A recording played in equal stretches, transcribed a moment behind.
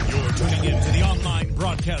tuning in to the online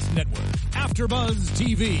broadcast network, AfterBuzz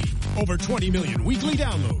TV. Over 20 million weekly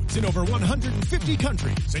downloads in over 150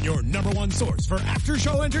 countries, and your number one source for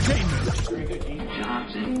after-show entertainment.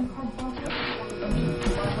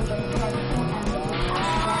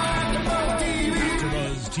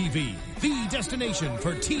 AfterBuzz TV, the destination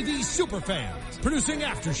for TV superfans. Producing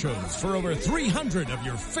aftershows for over 300 of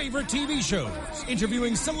your favorite TV shows.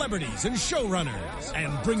 Interviewing celebrities and showrunners.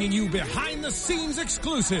 And bringing you behind-the-scenes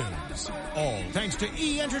exclusives. All thanks to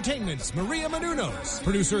E! Entertainment's Maria Menounos,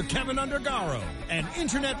 producer Kevin Undergaro, and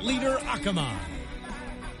internet leader Akamai.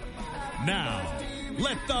 Now,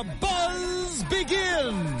 let the buzz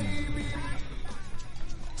begin!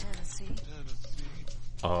 Tennessee.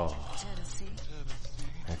 Oh. Tennessee.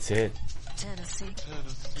 That's it. Tennessee.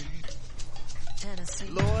 Tennessee.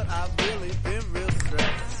 Lord, I've really been real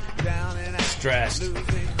stressed. Down and out. Stressed. Losing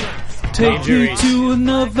ground. Take me to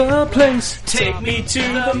another place. Take me to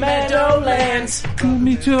the Meadowlands. Let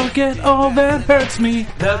me to get all that hurts me.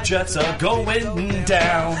 The Jets are going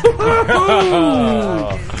down.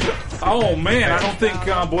 Oh man, I don't think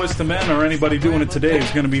Boyz II Men or anybody doing it today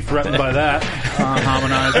is going to be threatened by that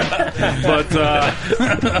harmonizing.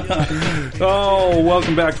 But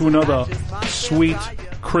welcome back to another sweet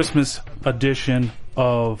Christmas edition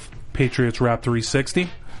of Patriots Wrap 360.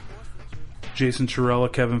 Jason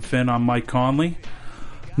Chiarella, Kevin Finn, I'm Mike Conley.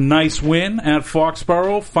 Nice win at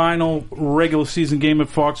Foxborough. Final regular season game at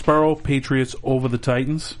Foxborough. Patriots over the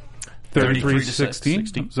Titans.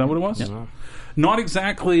 33-16. Is that what it was? Yeah. Not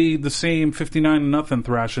exactly the same 59-0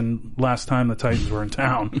 thrashing last time the Titans were in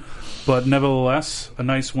town, but nevertheless, a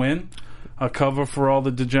nice win. A cover for all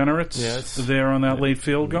the degenerates there on that late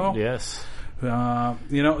field goal. Yes. Do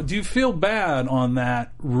you feel bad on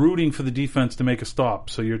that, rooting for the defense to make a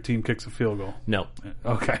stop so your team kicks a field goal? No.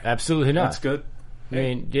 Okay. Absolutely not. That's good. I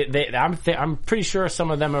mean, I'm pretty sure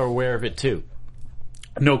some of them are aware of it too.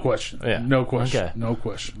 No question. Yeah. No question. Okay. No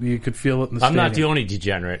question. You could feel it in the I'm stadium. not the only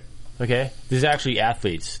degenerate. Okay? There's actually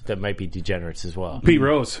athletes that might be degenerates as well. Pete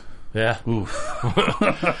Rose. Yeah.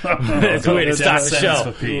 That's a way to start the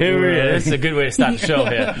show. That's a good way to start the show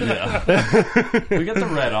here. We got the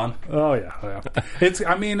red on. Oh, yeah.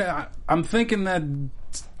 I'm thinking that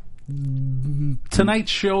tonight's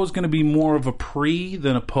show is going to be more of a pre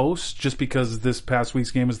than a post, just because this past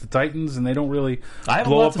week's game is the Titans, and they don't really. I have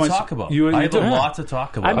a lot to talk about. I have a lot to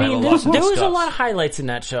talk about. I mean, there was a lot of highlights in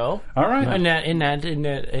that show. All right.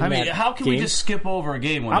 How can we just skip over a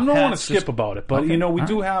game? When I don't want to skip about it, but we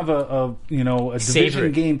do have a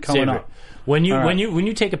division game coming up. When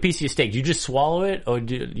you take a piece of your steak, do you just swallow it, or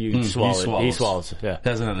do you swallow it? He swallows it. Yeah.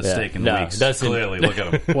 Hasn't had a steak in weeks. Clearly, look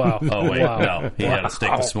at him. Wow. Oh wait, no, he had a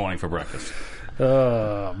steak this morning for breakfast.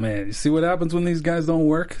 Oh man, you see what happens when these guys don't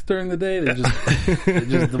work during the day? They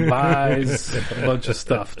just devise a bunch of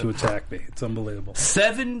stuff to attack me. It's unbelievable.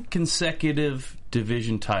 7 consecutive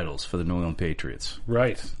division titles for the New England Patriots.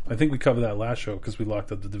 Right. I think we covered that last show because we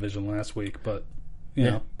locked up the division last week, but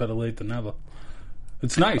better late than never.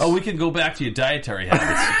 It's nice. Oh, we can go back to your dietary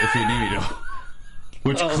habits if you need to.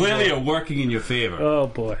 Which clearly are working in your favor. Oh,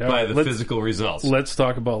 boy. By the physical results. Let's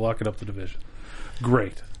talk about locking up the division.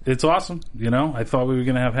 Great. It's awesome. I thought we were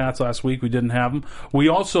going to have hats last week. We didn't have them. We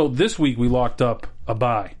also, this week, we locked up a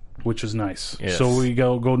bye, which is nice. Yes. So we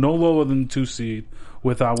go no lower than 2 seed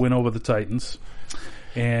with our win over the Titans.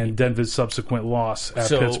 And Denver's subsequent loss at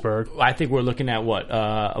Pittsburgh. I think we're looking at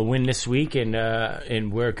a win this week,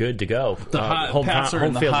 and we're good to go. The Pats are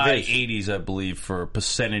in the high 80s, I believe, for a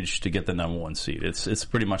percentage to get the number 1 seed. It's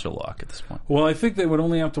pretty much a lock at this point. Well, I think they would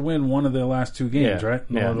only have to win one of their last 2 games, right?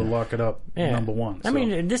 In order to lock it up, number 1. So. I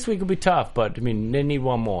mean, this week will be tough, but they need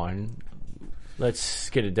one more, and let's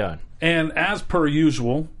get it done. And as per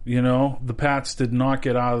usual, the Pats did not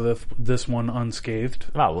get out of this one unscathed.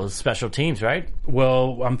 Oh, well, special teams, right?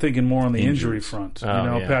 Well, I'm thinking more on the injury front.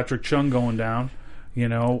 Patrick Chung going down,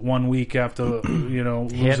 1 week after,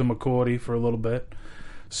 losing McCourty for a little bit.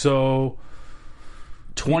 So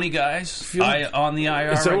 20 guys on the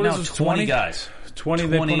IR right now. 20 guys. 20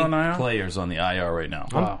 they put on IR? Players on the IR right now.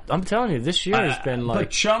 Wow. I'm telling you, this year has been like... But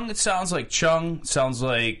Chung, it sounds like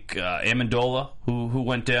Amendola, who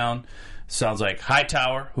went down, sounds like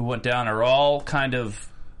Hightower, who went down, are all kind of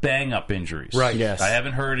bang-up injuries. Right. Yes. I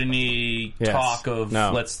haven't heard any talk of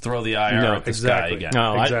let's throw the IR at this guy again.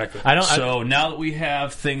 No, exactly. So now that we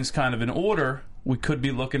have things kind of in order, we could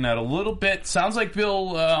be looking at a little bit... Sounds like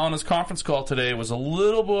Bill, on his conference call today, was a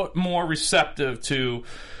little bit more receptive to...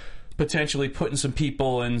 potentially putting some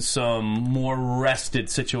people in some more rested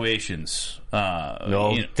situations.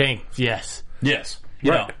 Yes. Yes.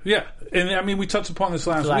 Right. Yeah. And we touched upon this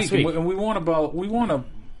last week. And we want to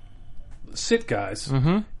sit guys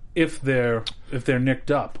if they're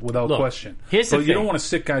nicked up without question. Here's the but you thing. don't want to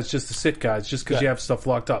sit guys just to sit guys just because Look. you have stuff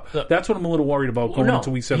locked up. Look. That's what I'm a little worried about going into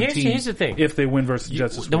Week 17. Here's the thing. If they win versus the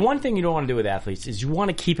Jets this The week. one thing you don't want to do with athletes is you want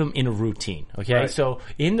to keep them in a routine. Okay, Right. so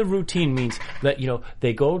in the routine means that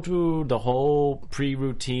they go through the whole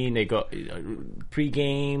pre-routine. They go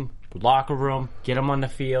pre-game. Locker room, get them on the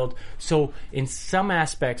field. So in some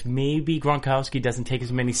aspects, maybe Gronkowski doesn't take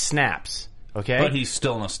as many snaps. Okay, But he's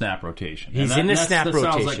still in a snap rotation. He's in the snap that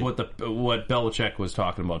rotation. Sounds like what Belichick was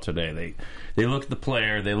talking about today. They look at the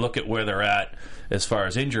player, they look at where they're at as far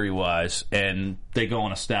as injury wise, and they go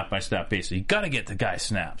on a snap by snap basis. You got to get the guy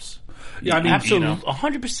snaps. Yeah, I mean, absolutely,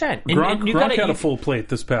 100%. Gronk had a full plate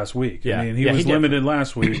this past week. Yeah. I mean, he Yeah, was he did. limited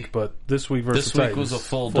last week, but this week versus This week Titans, was a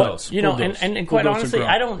full But, dose. and quite Full dose of honestly,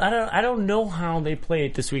 Gronk. I don't know how they play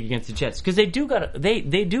it this week against the Jets because they do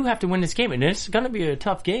have to win this game, and it's going to be a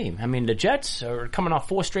tough game. I mean, the Jets are coming off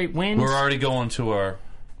 4 straight wins. We're already going to our.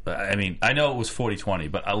 I mean, I know it was 40-20,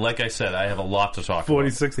 but like I said, I have a lot to talk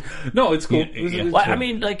 40-60. No, it's cool. Yeah. Well, I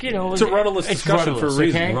mean, It's a rudderless it's discussion for a rudderless,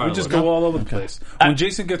 reason. okay? We just go all over the place. When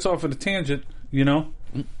Jason gets off at a tangent,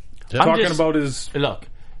 talking about his Look,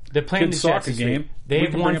 they're playing the kid's Jets soccer this game. week. They We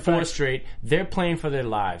have can won bring it 4 back. straight. They're playing for their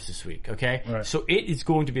lives this week. Okay, Right. so it is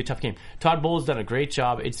going to be a tough game. Todd Bowles done a great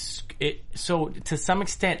job. So to some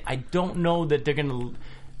extent, I don't know that they're going to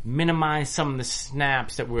minimize some of the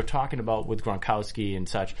snaps that we were talking about with Gronkowski and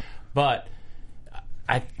such, but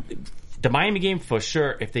the Miami game for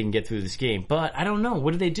sure if they can get through this game. But I don't know.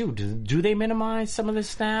 What do they do? Do they minimize some of the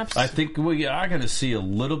snaps? I think we are going to see a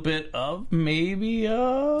little bit of maybe a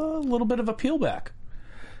little bit of a peel back.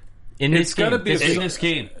 in this it's gotta game, be this a- week. In this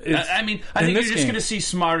game, It's- I mean, I in think you're this just game. going to see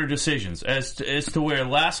smarter decisions as to where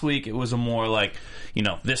last week it was a more like,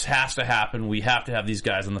 this has to happen. We have to have these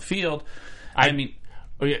guys on the field. I mean,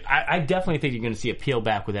 I definitely think you're going to see a peel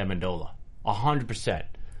back with Amendola, 100%.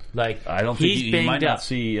 Like I don't think he's you banged might up. not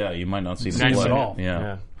see. You might not see Not McCoy. at all.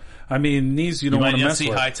 Yeah. I mean, knees you You don't might want to not mess see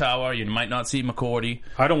with. Hightower. You might not see McCourty.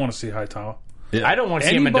 I don't want to see Hightower. I don't want to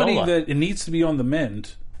see Anybody Amendola. that it needs to be on the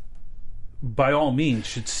mend, by all means,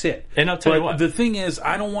 should sit. And I'll tell you But what. the thing is,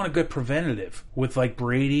 I don't want to get preventative with like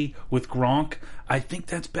Brady, with Gronk. I think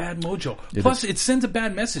that's bad mojo. Plus, it sends a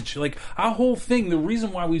bad message. Like our whole thing, the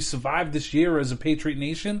reason why we survived this year as a Patriot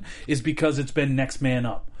nation is because it's been next man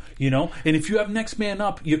up. And if you have next man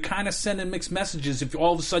up, you're kind of sending mixed messages. If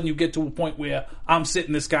all of a sudden you get to a point where I'm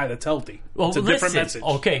sitting this guy that's healthy, it's a different message.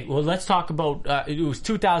 Okay, well, let's talk about. It was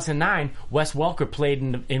 2009. Wes Welker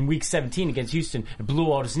played in Week 17 against Houston and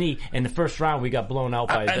blew out his knee. In the first round, we got blown out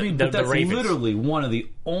by I mean, the but that's Ravens. literally one of the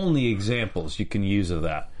only examples you can use of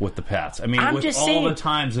that with the Pats. I mean, I'm with just all saying, the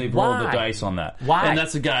times they've rolled the why? dice on that. Why? And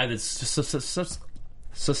that's a guy that's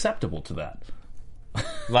susceptible to that.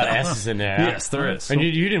 A lot of S's in there. Yes, there is. And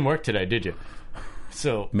you didn't work today, did you?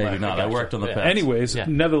 So Maybe Right, not. I gotcha. worked on the Yeah. Pats. Anyways, Yeah.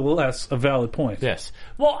 nevertheless, a valid point. Yes.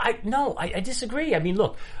 Well, I disagree. I mean,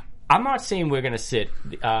 look, I'm not saying we're going to sit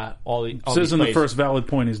all This these isn't the players. first valid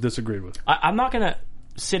point he's disagreed with. I'm not going to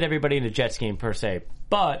sit everybody in the Jets game per se,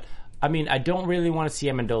 but I mean, I don't really want to see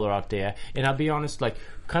Amendola out there. And I'll be honest,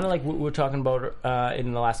 kind of like what we were talking about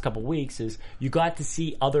in the last couple of weeks, is you got to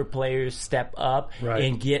see other players step up Right.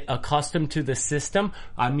 and get accustomed to the system.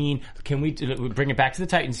 I mean, can we bring it back to the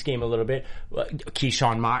Titans game a little bit?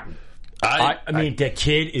 Keyshawn Martin. I mean, the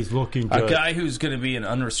kid is looking good. A guy who's going to be an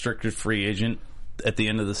unrestricted free agent at the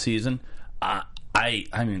end of the season.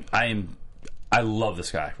 I love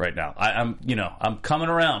this guy right now. I'm coming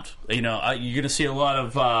around. You're going to see a lot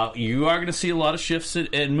of. You are going to see a lot of shifts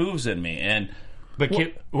and moves in me. And But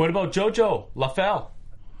what about JoJo LaFell?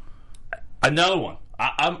 another one.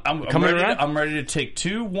 I'm Coming ready. around? I'm ready to take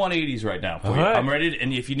 2 180s right now. For you. right. I'm ready.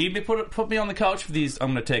 And if you need me, put me on the couch for these.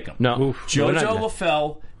 I'm going to take them. No. Oof. We're not JoJo gonna-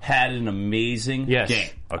 LaFell had an amazing Yes. game.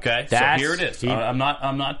 Okay, That's- so here it is. he- I'm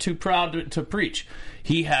not too proud to preach.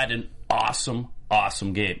 He had an awesome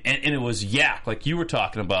game, and it was yak like you were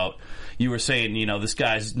talking about. You were saying, this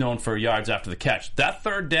guy's known for yards after the catch. That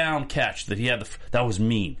third down catch that he had, that was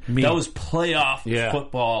mean. That was playoff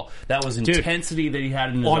football. That was intensity that he had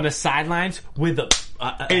in his on the sidelines with the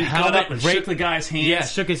and got up helmet, and right- shook the guy's hand. Yeah,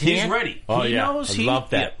 shook his He's hand. ready. Oh, he yeah. knows. I love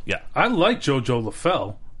that. Yeah. I like JoJo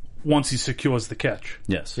LaFell once he secures the catch.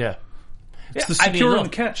 Yes. Yeah. It's the I mean, securing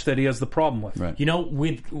look, the catch that he has the problem with. Right.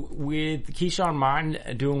 with Keyshawn Martin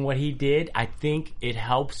doing what he did, I think it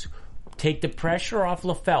helps take the pressure off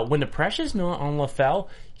LaFell. When the pressure's not on LaFell,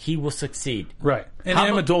 he will succeed. Right. And How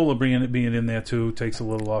about- Amendola being in there too takes a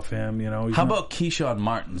little off him. He's How not- about Keyshawn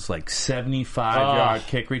Martin's 75-yard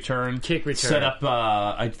kick return? Kick return. Set up,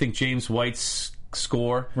 I think, James White's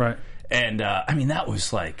score. Right. And, that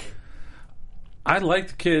was I like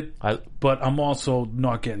the kid, I- but I'm also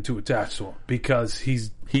not getting too attached to him because He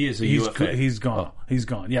is a he's UFA. He's gone. Oh. He's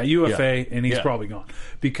gone. Yeah, UFA, and he's Yeah. probably gone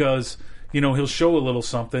because he'll show a little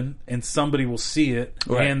something, and somebody will see it,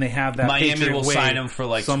 Right. and they have that. Miami Patriot will way, sign him for,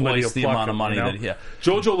 like, somebody twice will the pluck amount of him, money you know? that- yeah.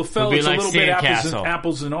 Jojo LaFell, be it's like a little bit Sandcastle.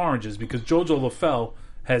 apples and oranges because Jojo LaFell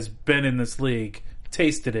has been in this league,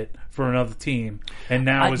 tasted it for another team, and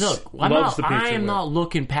now I is am loves the Patriot way. not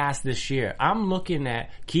looking past this year. I'm looking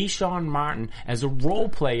at Keyshawn Martin as a role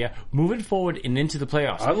player moving forward and into the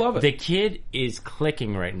playoffs. I love it. The kid is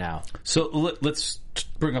clicking right now. So let's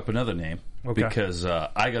bring up another name Okay. because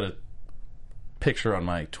I got a picture on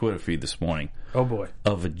my Twitter feed this morning Oh boy,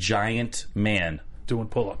 of a giant man doing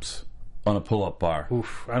pull-ups. on a pull-up bar.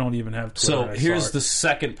 Oof, I don't even have Twitter. So I here's saw it. the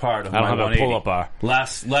second part of I don't my have a 180. pull-up bar.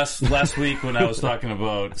 Last week when I was talking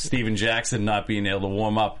about Steven Jackson not being able to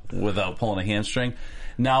warm up without pulling a hamstring,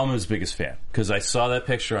 now I'm his biggest fan because I saw that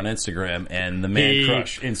picture on Instagram and the man He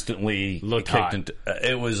crush instantly looked kicked hot. into.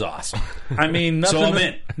 It was awesome. I mean, nothing. So I'm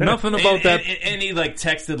in. Nothing about and, that. And he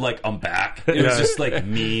texted I'm back. It was Yeah. just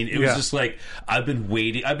mean. It was Yeah. just I've been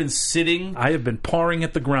waiting. I've been sitting. I have been pawing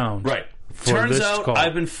at the ground. Right. For Turns this out call.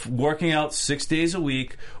 I've been working out 6 days a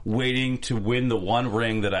week, waiting to win the one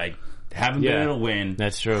ring that I haven't been Yeah, able to win.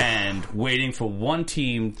 that's true. And waiting for one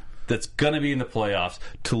team that's going to be in the playoffs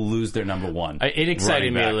to lose their number one. It excited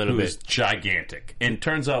running me a back, little who's bit. gigantic. And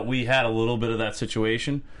turns out we had a little bit of that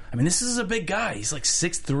situation. I mean, this is a big guy. He's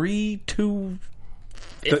 6'3",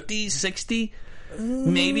 250, 60,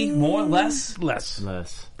 maybe more, less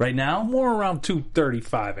Less. right now. More around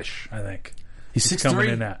 235-ish, I think. He's He's coming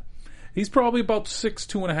 6'3". in at. He's probably about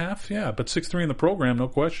 6'2.5", yeah, but 6'3" in the program, no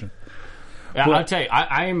question. I'll tell you,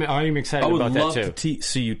 I am excited I would about love that too. to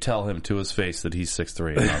see you tell him to his face that he's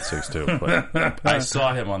 6'3" and not 6'2". But I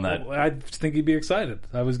saw him on that. I think he'd be excited.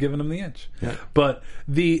 I was giving him the inch. But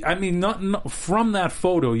not from that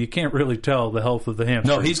photo, you can't really tell the health of the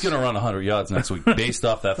hamstrings. No, he's going to run 100 yards next week based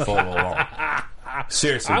off that photo alone.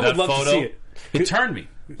 Seriously, I that would love to photo, see it. it turned me.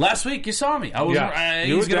 Last week, you saw me. I was. Yeah, He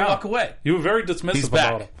you was were going to down. walk away. You were very dismissive He's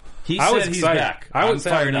about back. him. He I was said he's excited. back. I I'm was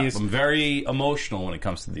fired saying up. I'm very emotional when it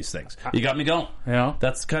comes to these things. You got me going. Yeah.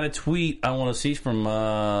 That's the kind of tweet I want to see from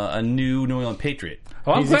a new New England Patriot.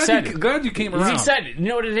 Well, I'm He's excited. glad you came He's around. excited. You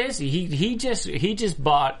know what it is? He just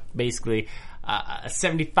bought basically a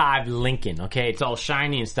 75 Lincoln. Okay, it's all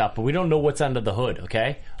shiny and stuff, but we don't know what's under the hood.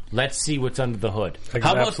 Okay, let's see what's under the hood.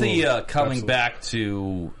 How about Absolutely. the coming Absolutely. back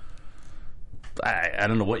to? I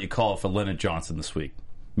don't know what you call it for Leonard Johnson this week.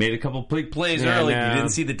 Made a couple big plays Yeah, early. no. You didn't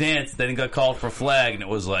see the dance. Then he got called for a flag, and it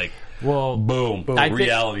was Well, boom, I think-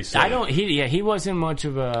 reality. I don't. He wasn't much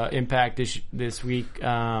of an impact this week.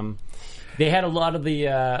 They had a lot of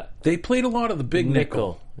the. They played a lot of the big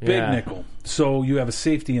nickel. Big Yeah. nickel. So you have a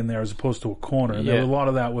safety in there as opposed to a corner. And Yeah. a lot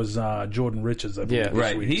of that was Jordan Richards, I believe, Yeah. this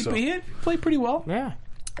Right, week. he so. played pretty well. Yeah.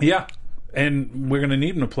 Yeah. And we're going to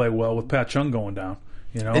need him to play well with Pat Chung going down.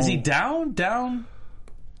 You know, Is he down? Down?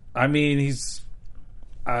 I mean, he's.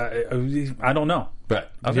 I don't know. Right.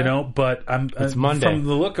 Okay. You know, but It's Monday. from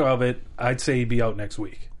the look of it, I'd say he'd be out next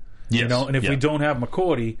week. Yes. You know, and if Yeah. we don't have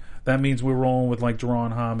McCourty, that means we're rolling with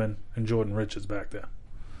Deron Harmon and Jordan Richards back there.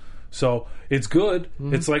 So it's good.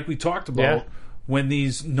 It's like we talked about Yeah. when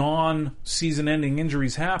these non-season-ending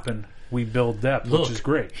injuries happen, we build depth, Look, which is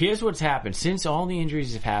great. Here's what's happened since all the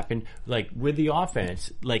injuries have happened. Like with the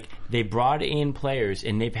offense, like they brought in players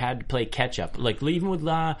and they've had to play catch up. Like even with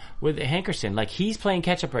Hankerson, like he's playing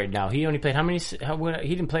catch up right now. He only played how many? He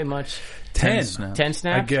didn't play much. 10 snaps. 10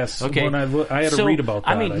 snaps? I guess. Okay. When I had to read about that.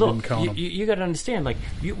 I mean, I look, didn't count them. you got to understand. Like,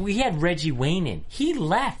 we had Reggie Wayne in. He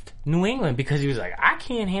left New England because he was like, I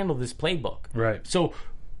can't handle this playbook. Right. So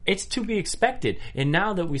it's to be expected. And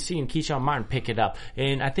now that we're seeing Keyshawn Martin pick it up,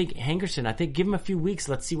 and I think Hankerson, give him a few weeks.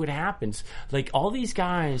 Let's see what happens. Like, all these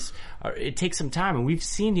guys, it takes some time. And we've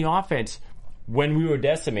seen the offense when we were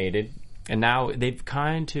decimated, and now they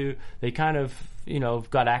kind of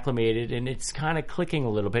got acclimated, and it's kind of clicking a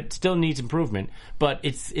little bit. It still needs improvement, but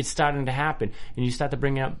it's starting to happen. And you start to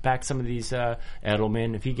bring back some of these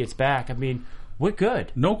Edelman. If he gets back, I mean, we're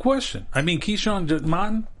good. No question. I mean, Keyshawn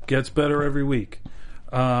Martin gets better every week.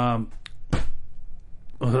 Old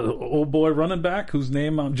boy running back whose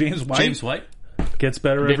name James White. James White. gets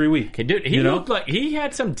better every week. Dude, he looked like he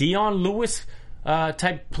had some Dion Lewis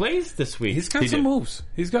type plays this week. He's got some moves.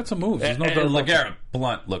 He's got some moves. There's no doubt about that. LeGarrette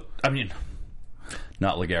Blunt. Look, I mean,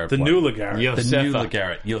 not LeGarrette The Blunt. new LeGarrette. The new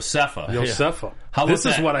LeGarrette. Josefa. Josefa. How This about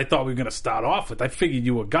is that? what I thought we were going to start off with. I figured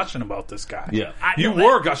you were gushing about this guy. Yeah. You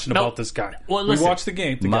were gushing no. about this guy. Well, we listen. watched the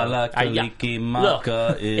game together. Malakaliki Look,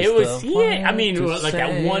 Maka is it was the I mean, to like that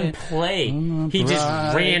say. one play, he just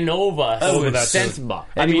ran over that sensible.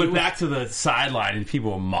 And he it went was- back to the sideline, and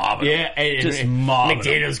people were mobbing. him. Yeah, and Just mobbing him.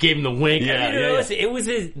 McDaniels gave him the wink. Yeah, I mean, yeah, listen, it was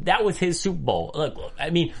that was his Super Bowl. Look, I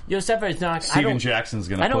mean, Yosef is not. I Steven don't, Jackson's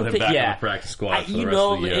going I to don't put him think, back yeah. on the practice squad for the you rest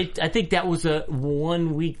know, of the year. I think that was a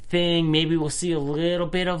 1 week thing. Maybe we'll see a little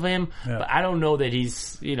bit of him, but I don't know that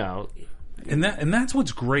he's, And that's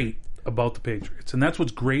what's great about the Patriots. And that's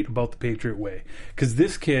what's great about the Patriot way. Because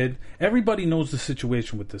this kid, everybody knows the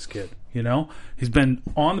situation with this kid. You know? He's been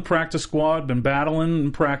on the practice squad, been battling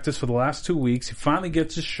in practice for the last 2 weeks. He finally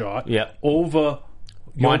gets his shot over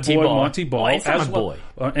Monty your boy, Ball. Monty Ball. Oh, he's not as my well.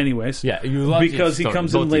 boy. Anyways. Yeah, you love because he his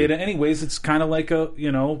comes story, in both of you. later. Anyways, it's kind of like a,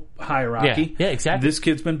 hierarchy. Yeah, exactly. This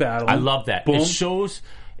kid's been battling. I love that. Boom. It shows.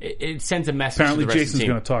 It sends a message. Apparently to the rest Jason's of the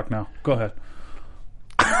team. going to talk now. Go ahead.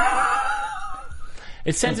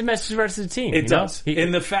 It sends a message to the rest of the team. It does.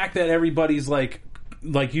 And the fact that everybody's like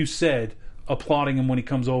you said, applauding him when he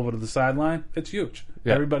comes over to the sideline, it's huge.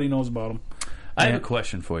 Yeah. Everybody knows about him. I have a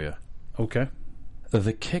question for you. Okay.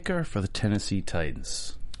 The kicker for the Tennessee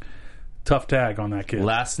Titans. Tough tag on that kid.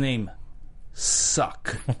 Last name,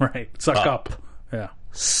 Suck. Right. Suck up. Yeah.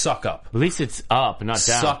 Suck up. At least it's up, not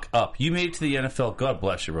down. Suck up. You made it to the NFL. God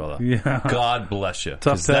bless you, brother. Yeah. God bless you.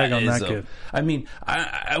 Tough 'Cause tag on is that kid. I mean,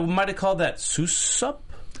 I might have called that Susup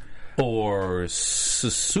or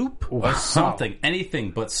Susup or something.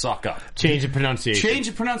 Anything but suck up. Change the pronunciation. Change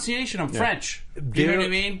the pronunciation. I'm French. You know what I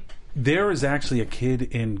mean? There is actually a kid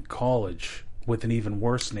in college with an even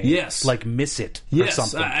worse name. Yes. Like Miss It or Yes.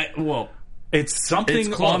 something. Well, it's something it's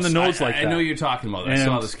close. on the nose like I that. know you're talking about. I And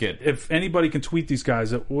saw this kid. If anybody can tweet these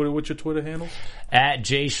guys, what's your Twitter handle? At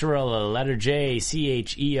J Sherilla, letter J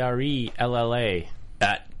CHERELLA.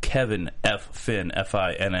 At Kevin F. Finn,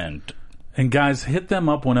 Finn. And guys, hit them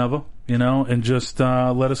up whenever, and just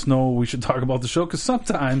let us know we should talk about the show. Because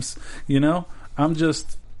sometimes, I'm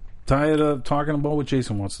just tired of talking about what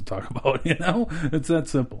Jason wants to talk about, It's that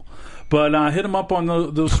simple. But hit them up on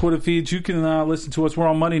those Twitter feeds. You can listen to us. We're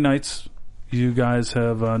on Monday nights. You guys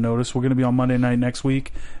have noticed. We're going to be on Monday night next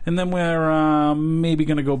week. And then we're maybe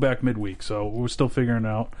going to go back midweek. So we're still figuring it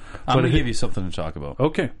out. I'm going to give you something to talk about.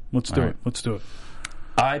 Okay, let's do All it. right. Let's do it.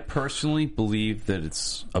 I personally believe that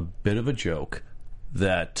it's a bit of a joke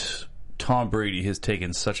that Tom Brady has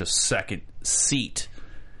taken such a second seat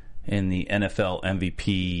in the NFL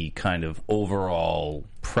MVP kind of overall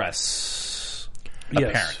press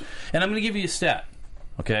apparent. And I'm going to give you a stat.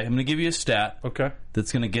 Okay? I'm going to give you a stat Okay.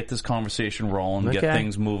 that's going to get this conversation rolling, get Okay.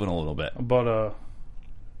 things moving a little bit. About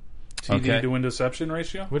TD Okay. to interception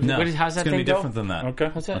ratio? No, how's that it's going to thing be go? different than that.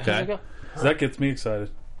 Okay. How's that, Okay. how's it go? That gets me excited.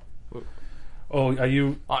 Oh, are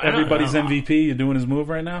you I don't everybody's know. MVP? You're doing his move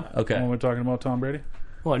right now? Okay. When we're talking about Tom Brady?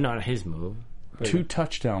 Well, not his move. 2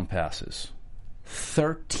 touchdown passes.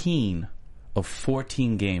 13 of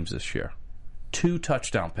 14 games this year. 2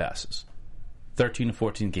 touchdown passes. 13 to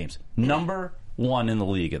 14 games. Number 1 in the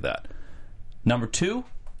league at that. Number 2,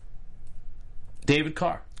 David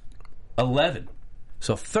Carr. 11.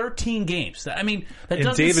 So 13 games. I mean, that And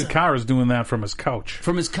doesn't David Carr is doing that from his couch.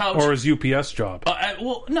 from his couch. Or his UPS job.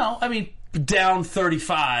 Well, no, I mean, down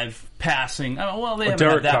 35 passing. Well, they haven't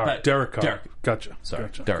Derek had that. Carr. but- Derek Carr. Derek. Gotcha. Sorry,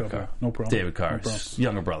 Gotcha. Derek Okay. Carr. No problem. David No Carr's problem.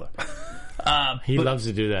 younger brother. He loves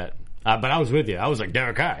to do that. But I was with you. I was like,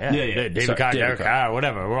 Derek Carr. Yeah, Yeah. David Sorry, Carr, David Derek Carr. Carr,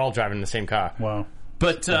 whatever. We're all driving in the same car. Wow.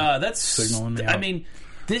 But that's Signaling me I out. mean,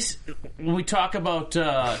 this when we talk about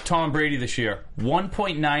Tom Brady this year,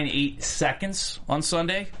 1.98 seconds on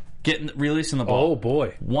Sunday releasing the ball. Oh,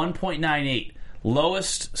 boy. 1.98,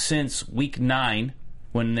 lowest since week 9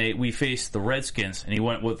 when we faced the Redskins, and he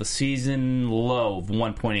went with a season low of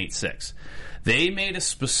 1.86. They made a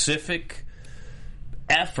specific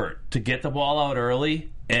effort to get the ball out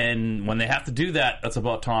early, and when they have to do that, that's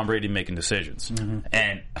about Tom Brady making decisions. Mm-hmm.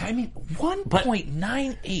 And I mean,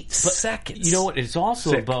 1.98 seconds. You know what? It's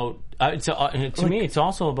also Sick. about. To me, it's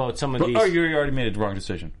also about some of these. Oh, you already made a wrong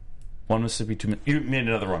decision. 1 Mississippi, 2 You made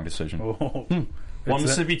another wrong decision. Oh. 1 It's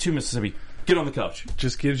Mississippi, 2 Mississippi. Get on the couch.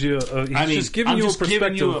 Just gives you he's just giving I'm you just a perspective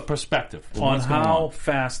giving you a perspective of on what's going how on.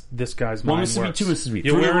 fast this guy's 1 mind Mississippi, works. 2 Mississippi.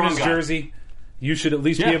 You're Prove wearing wrong his guy. jersey. You should at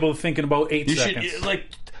least Yeah. be able to think in about 8 You seconds. should, like,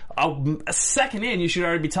 a second in, you should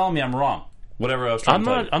already be telling me I'm wrong. Whatever I was trying to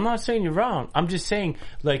tell you. I'm not saying you're wrong. I'm just saying,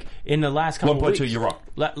 like, in the last couple of 1.2, weeks, you're wrong.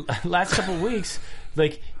 Last couple of weeks,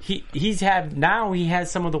 like he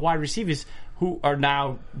has some of the wide receivers who are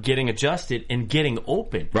now getting adjusted and getting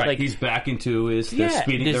open. Right, Like, he's back into his Yeah,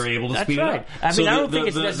 speeding. this- They're able to that's speed right. it up. I mean, I don't think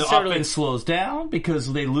it's the necessarily- offense slows down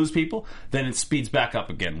because they lose people. Then it speeds back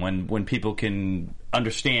up again when people can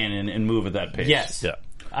understand and move at that pace. Yes. Yeah.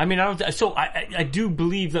 I mean, I do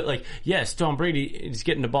believe that, like, yes, Tom Brady is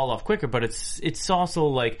getting the ball off quicker, but it's also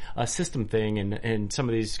like a system thing, and some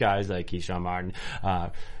of these guys like Keyshawn Martin,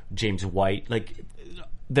 James White, like,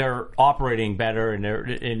 they're operating better and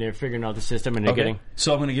they're figuring out the system and they're Okay. getting.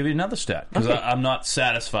 So I'm going to give you another stat because Okay. I'm not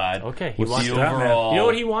satisfied Okay, he with wants the that, man. overall. You know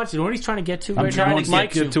what he wants? You know what he's trying to get to right trying now? to He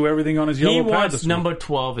Mike? get to everything on his yellow He pad wants this week. number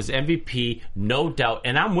 12 as MVP, no doubt,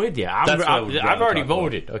 and I'm with you. That's what I would I've rather already talk about.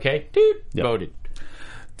 voted. Okay, dude, Yep. voted.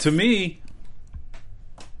 To me,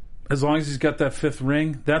 as long as he's got that 5th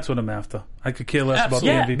ring, that's what I'm after. I could care less Absolutely.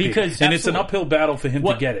 about Yeah, the MVP. because- and it's an absolutely. uphill battle for him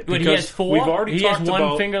to get it. But he because has 4. We've already he talked has one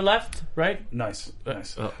about, finger left, right? Nice.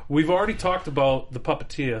 We've already talked about the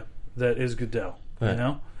puppeteer that is Goodell. You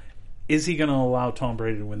know, is he going to allow Tom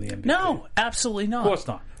Brady to win the MVP? No, absolutely not. of course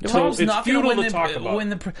not. Tom's so it's not going futile to to talk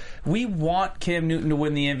about. We want Cam Newton to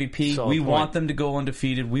win the MVP. So We point. want them to go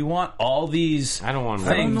undefeated. We want all these. I don't want him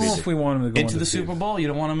I don't know things if we want him to go into the undefeated. Super Bowl. You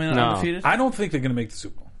don't want them in No. undefeated. I don't think they're going to make the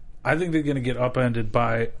Super Bowl. I think they're going to get upended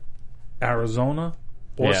by Arizona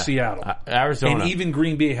or Yeah. Seattle. Arizona. And even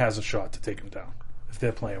Green Bay has a shot to take them down if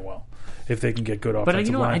they're playing well. If they can get good offensive But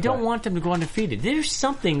you know, line I don't play. want them to go undefeated. There's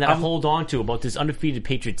something that I hold on to about this undefeated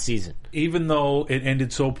Patriots season. Even though it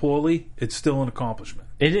ended so poorly, it's still an accomplishment.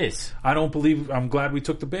 It is. I'm glad we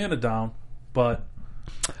took the banner down, but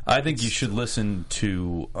I think you should listen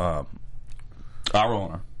to our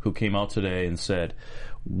owner who came out today and said,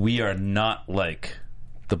 "We are not like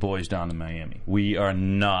the boys down in Miami. We are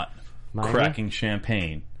not Miami? cracking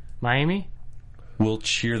champagne. Miami? We'll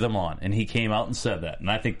cheer them on." And he came out and said that. And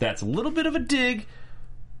I think that's a little bit of a dig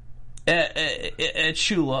at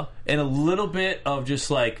Shula and a little bit of just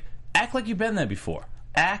like, act like you've been there before.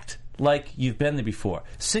 Act like you've been there before.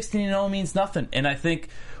 16-0 means nothing. And I think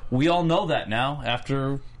we all know that now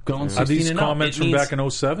after going 16-0. are these comments It from means- back in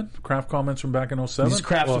 07? Kraft comments from back in 07? These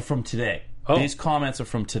craps Or are from today. Oh. These comments are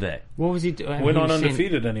from today. What was he doing? we're not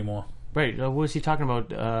undefeated anymore. Right. What was he talking about?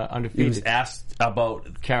 He Undefeated. was asked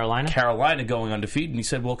about Carolina? Carolina going undefeated, and he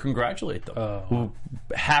said, "Well, congratulate them. We'll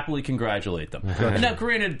happily congratulate them." And now,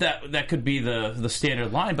 granted, that could be the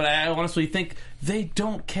standard line, but I honestly think they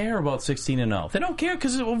don't care about 16-0. They don't care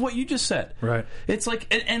because of what you just said. Right. It's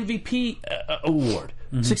like an MVP award.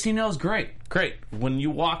 16-0 is great. When you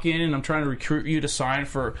walk in and I'm trying to recruit you to sign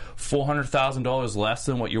for $400,000 less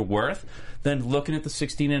than what you're worth, then looking at the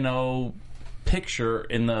 16-0 picture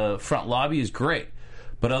in the front lobby is great.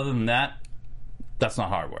 But other than that, that's not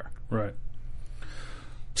hardware. Right.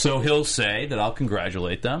 So he'll say that I'll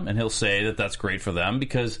congratulate them, and he'll say that that's great for them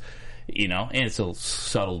because, and it's a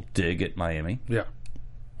subtle dig at Miami. Yeah.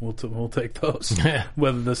 We'll take those,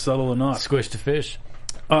 whether they're subtle or not. Squish to fish.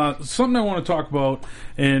 Something I want to talk about,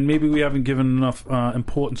 and maybe we haven't given enough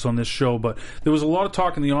importance on this show, but there was a lot of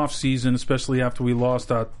talk in the offseason, especially after we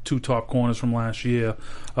lost our 2 top corners from last year,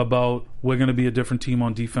 about we're going to be a different team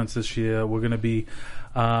on defense this year. We're going to be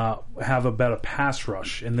have a better pass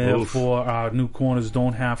rush, and therefore our new corners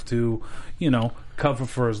don't have to, cover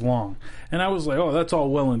for as long. And I was like, oh, that's all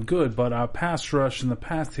well and good, but our pass rush in the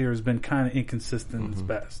past here has been kind of inconsistent at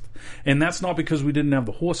best. And that's not because we didn't have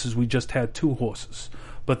the horses, we just had 2 horses.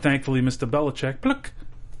 But thankfully, Mr. Belichick, pluck,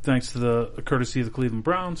 thanks to the courtesy of the Cleveland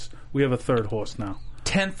Browns, we have a 3rd horse now.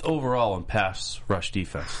 10th overall in pass rush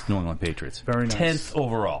defense, New England Patriots. Very nice. 10th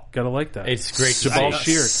overall. Gotta like that. It's great to Jabal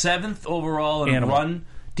see. Sheard. 7th overall in Animal. run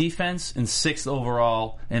defense and 6th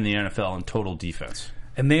overall in the NFL in total defense.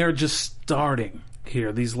 And they are just starting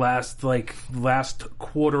here, these last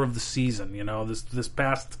quarter of the season, this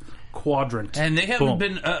past quadrant. And they haven't Boom.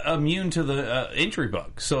 been immune to the injury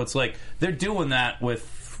bug. So it's like they're doing that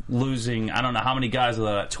with losing, I don't know how many guys of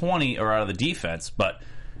that 20 are out of the defense, but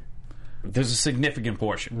there's a significant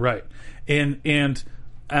portion. Right. And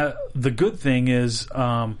the good thing is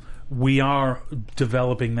we are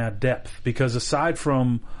developing that depth because aside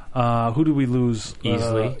from who do we lose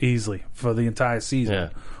easily for the entire season? Yeah.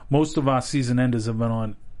 Most of our season enders have been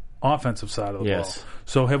on offensive side of the Yes. ball.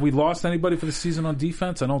 So have we lost anybody for the season on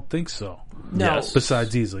defense? I don't think so. No. Yes.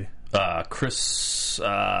 Besides Easley. Chris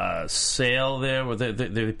Sale there, where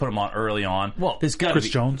they put him on early on. Well, there's got Chris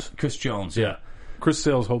Jones. Chris Jones, yeah. Chris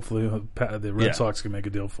Sales, hopefully, the Red Yeah. Sox can make a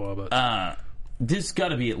deal for, but There's got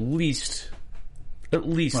to be at least not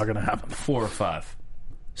going to happen. 4 or 5.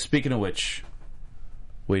 Speaking of which,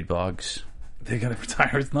 Wade Boggs, They're going to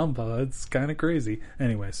retire his number. It's kind of crazy.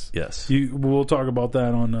 Anyways. Yes. We'll talk about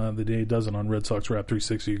that on the day it doesn't on Red Sox Wrap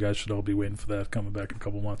 360. You guys should all be waiting for that coming back in a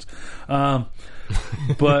couple months.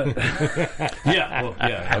 But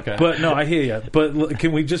okay. But no, I hear you. But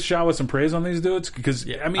can we just shower some praise on these dudes? Because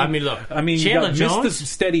look, you got Jones, Mr.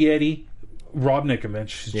 Steady Eddie, Rob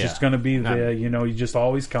Nikovich is just going to be there. You know, you just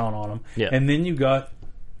always count on him. Yeah. And then you got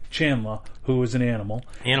Chandler, who is an animal.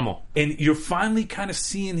 And you're finally kind of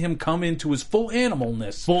seeing him come into his full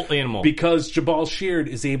animalness. Full animal. Because Jabal Sheard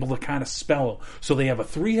is able to kind of spell. So they have a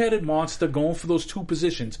three-headed monster going for those two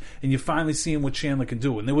positions, and you're finally seeing what Chandler can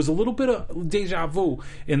do. And there was a little bit of deja vu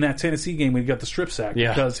in that Tennessee game when he got the strip sack. Yeah.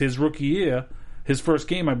 Because his rookie year, his first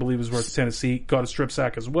game, I believe, was versus Tennessee, got a strip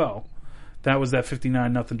sack as well. That was that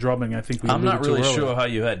 59-0 drubbing I think we I'm not really to sure how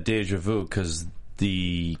you had deja vu because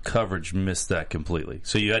the coverage missed that completely.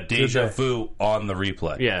 So you had deja vu on the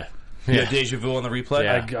replay. Yeah. You had deja vu on the replay?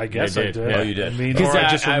 Yeah. I guess I did. Yeah. Oh, you did. I mean, Because or I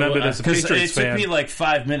just remembered as a Because Patriots it took fan. me like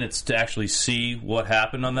 5 minutes to actually see what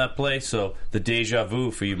happened on that play. So the deja vu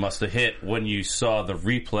for you must have hit when you saw the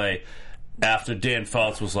replay after Dan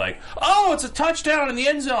Fouts was like, "Oh, it's a touchdown in the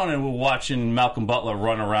end zone," and we're watching Malcolm Butler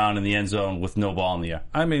run around in the end zone with no ball in the air.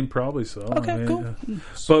 I mean, probably so. Okay, cool.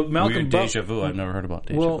 But Malcolm Weird Butler. deja vu. I've never heard about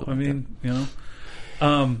deja vu. Well, I mean, you know.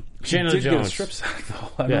 Chandler did get a Jones. strip sack,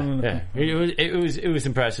 though. I don't know. It was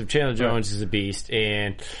impressive. Chandler Jones is a beast,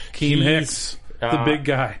 and Keem Hicks, the big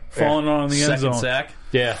guy, falling on the end Second zone. sack.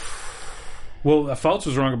 Yeah. Well, Fouts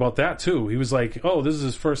was wrong about that, too. He was like, oh, this is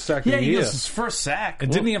his first sack of the He year. was his first sack.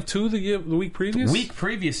 And didn't he have two the week previous? Week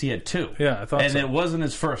previous, he had two. Yeah, I thought and so. it wasn't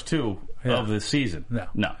his first two of the season.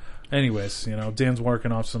 No. Anyways, you know, Dan's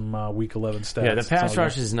working off some week 11 stats. Yeah, the pass It's all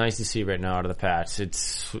rush good. is nice to see right now out of the Pats.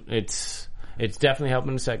 It's definitely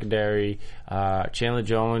helping the secondary. Chandler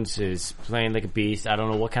Jones is playing like a beast. I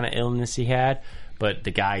don't know what kind of illness he had, but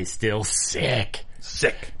the guy is still sick.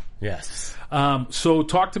 Sick. Yes. So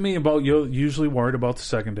talk to me about, you're usually worried about the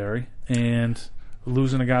secondary and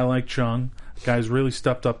losing a guy like Chung. Guy's really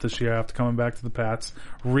stepped up this year after coming back to the Pats.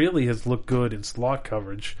 Really has looked good in slot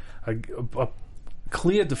coverage. A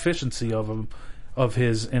clear deficiency of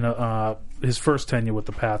his in his first tenure with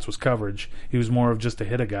the Pats was coverage. He was more of just a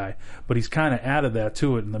hitter guy, but he's kind of added that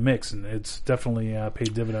to it in the mix, and it's definitely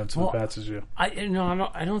paid dividends for the Pats this year. I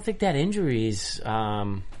don't think that injury is.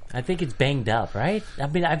 I think it's banged up, right? I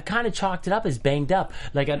mean, I've kind of chalked it up as banged up,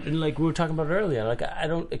 like we were talking about earlier. Like I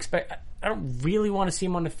don't really want to see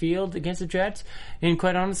him on the field against the Jets, and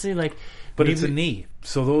quite honestly, like. But it's a knee,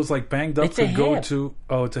 so those like banged up It's a could go hip. to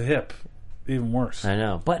it's a hip, even worse. I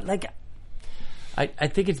know, but like. I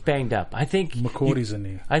think it's banged up. I think McCourty's a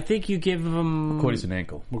knee. I think you give him. McCourty's an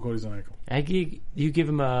ankle. McCourty's an ankle. I think you give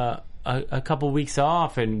him a couple weeks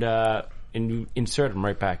off and you insert him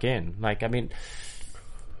right back in. Like, I mean,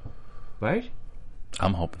 right?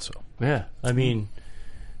 I'm hoping so. Yeah, I mean,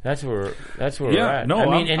 that's where we're at.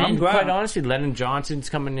 no, I mean, I'm glad. Quite honestly, Lennon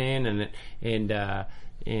Johnson's coming in,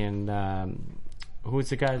 and who's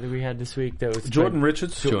the guy that we had this week? That was Jordan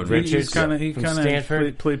Richards. Jordan Richards, He's kind of from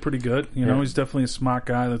Stanford. played pretty good. You know, he's definitely a smart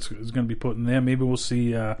guy that's going to be put in there. Maybe we'll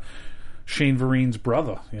see Shane Vereen's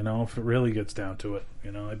brother. You know, if it really gets down to it.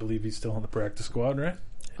 You know, I believe he's still on the practice squad, right?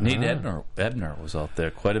 Nate Ebner was out there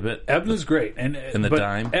quite a bit. Ebner's great, and the but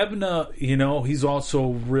dime. Ebner, you know, he's also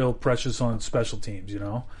real precious on special teams. You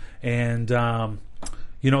know, and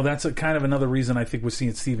you know, that's a kind of another reason I think we're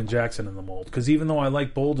seeing Steven Jackson in the mold. Because even though I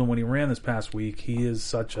like Bolden when he ran this past week, he is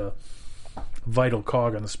such a vital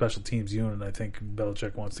cog on the special teams unit. I think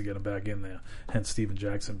Belichick wants to get him back in there, hence Steven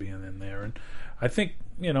Jackson being in there. And I think,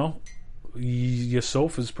 you know,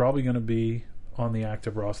 Yusuf is probably going to be on the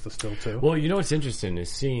active roster still, too. Well, you know what's interesting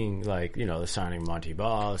is seeing, like, you know, the signing of Monty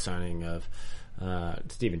Ball, the signing of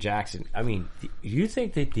Steven Jackson. I mean, you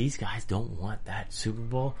think that these guys don't want that Super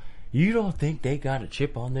Bowl? You don't think they got a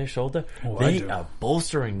chip on their shoulder? Oh, I they do. are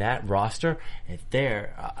bolstering that roster, and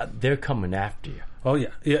they're coming after you. Oh, yeah.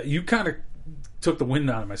 Yeah, you kind of took the wind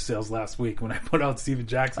out of my sails last week when I put out Steven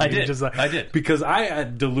Jackson. I He was did. just like, I did. Because I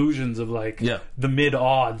had delusions of, like, Yeah. the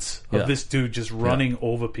mid-odds of Yeah. this dude just running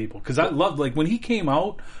over people. Because I loved, like, when he came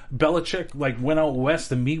out, Belichick, like, went out west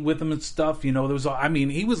to meet with him and stuff. You know, there was, I mean,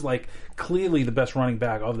 he was, like, clearly the best running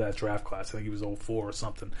back of that draft class. I think he was 04 or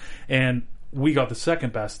something. And we got the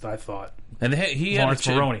second best, I thought. And he had Lawrence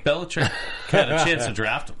Maroney. Belichick had a chance to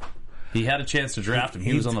draft him. He had a chance to draft him.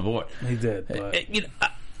 He was on the board. He did, but You know,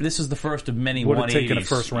 this is the first of many Would have 180s taken a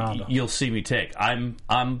first rounder. you'll see me take. I'm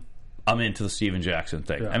into the Steven Jackson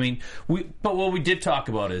thing. Yeah. I mean, but what we did talk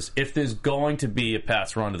about is if there's going to be a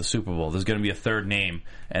Pats run to the Super Bowl, there's going to be a third name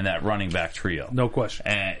and that running back trio. no question.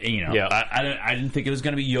 And you know, Yeah. I didn't think it was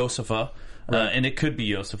going to be Yosefa. and it could be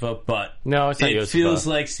Josefa, but No, it's not it Josefa. feels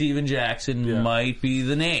like Steven Jackson might be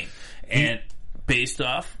the name. And based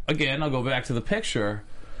off, again, I'll go back to the picture.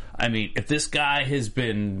 I mean, if this guy has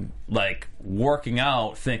been like working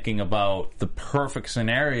out, thinking about the perfect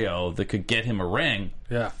scenario that could get him a ring,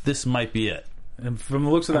 this might be it. And from the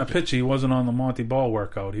looks of that pitch, he wasn't on the Monty Ball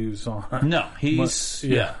workout. He was on. No, he's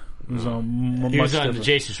He was on. He was on the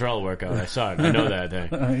Jason Terrell workout. I saw it. I know that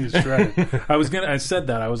thing. He's shredded. I said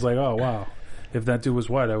that. I was like, oh wow. If that dude was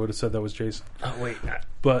white, I would have said that was Jason. Oh wait,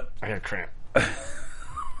 But I got a cramp.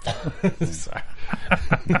 Sorry.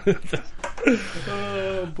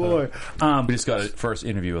 oh boy, we just got a first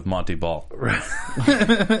interview with Monty Ball. But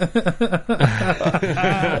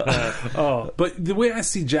the way I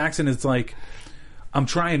see Jackson is like, I'm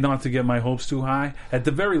trying not to get my hopes too high. At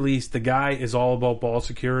the very least, the guy is all about ball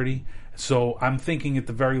security. So I'm thinking at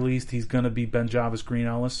the very least he's going to be Ben Jarvis, Green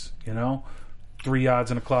Ellis, 3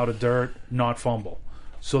 yards in a cloud of dirt, not fumble.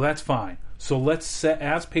 So that's fine. So let's set,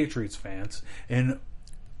 as Patriots fans, and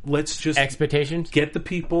let's just Expectations? get the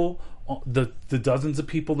people, the dozens of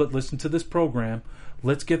people that listen to this program,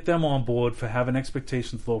 let's get them on board for having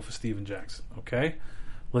expectations low for Steven Jackson, okay?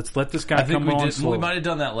 Let's let this guy I think come we on did. slow. We might have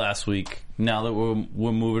done that last week. Now that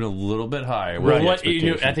we're moving a little bit higher. Well, with what, the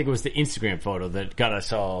expectation. I think it was the Instagram photo that got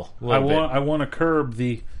us all a I little bit. want to curb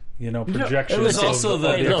the projections. It was Listen, also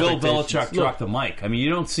the hey, Bill look, Belichick look. dropped the mic. I mean, you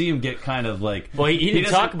don't see him get kind of like. Well, he didn't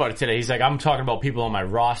doesn't- talk about it today. He's like, I'm talking about people on my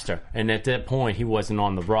roster. And at that point, he wasn't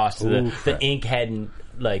on the roster. The ink hadn't,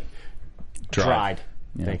 dried.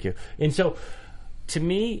 Yeah. Thank you. And so, to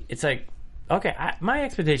me, it's like, okay, my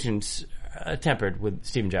expectations tempered with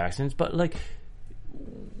Steven Jackson's, but,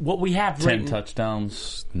 what we have 10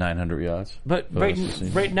 touchdowns, 900 yards. But Is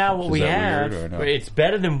right now, what we that have, weird or no? it's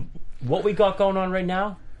better than what we got going on right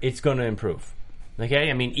now. It's going to improve. Okay?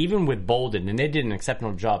 I mean, even with Bolden, and they did an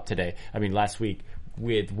exceptional job today, last week,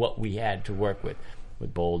 with what we had to work with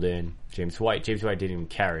Bolden, James White. James White didn't even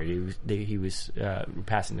carry it. He was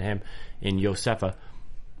passing to him in Josefa.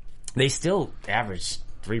 They still averaged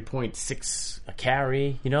 3.6 a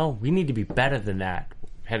carry. We need to be better than that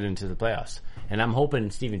heading into the playoffs. And I'm hoping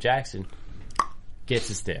Steven Jackson gets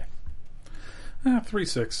us there.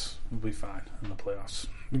 3-6 will be fine in the playoffs.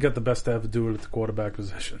 We got the best to ever do it at the quarterback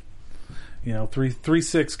position.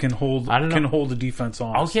 3-6 can hold the defense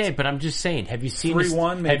on. Okay, but I'm just saying. Have you seen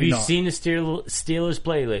 3-1? Have you not. seen the Steelers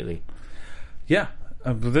play lately? Yeah,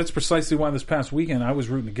 but that's precisely why this past weekend I was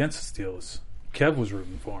rooting against the Steelers. Kev was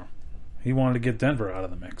rooting for him. He wanted to get Denver out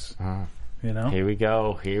of the mix. Here we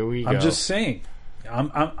go. I'm just saying.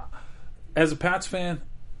 I'm as a Pats fan,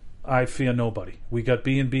 I fear nobody. We got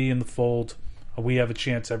B&B in the fold. We have a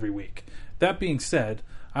chance every week. That being said,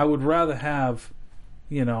 I would rather have,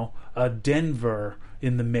 a Denver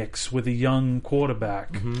in the mix with a young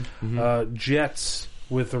quarterback, Jets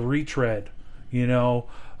with a retread,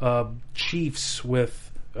 Chiefs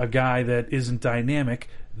with a guy that isn't dynamic,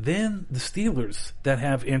 than the Steelers that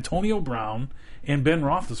have Antonio Brown and Ben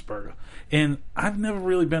Roethlisberger. And I've never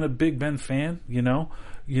really been a big Ben fan,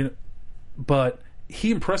 but he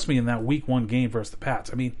impressed me in that Week 1 game versus the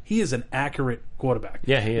Pats. I mean, he is an accurate quarterback.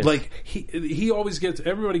 Yeah, he is. He always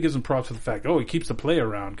everybody gives him props for the fact, he keeps the play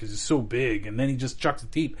around because he's so big, and then he just chucks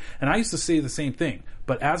it deep. And I used to say the same thing,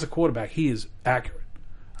 but as a quarterback, he is accurate.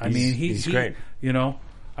 He's great.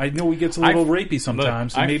 I know he gets a little rapey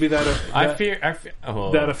sometimes, and maybe that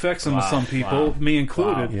affects him to some people, me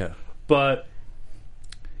included. Wow. Yeah. But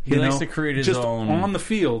he likes to create his just own on the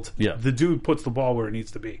field. Yeah. The dude puts the ball where it needs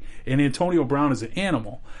to be, and Antonio Brown is an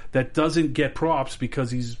animal that doesn't get props because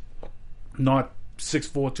he's not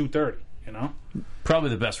 6'4", 230. Probably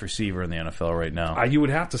the best receiver in the NFL right now. You would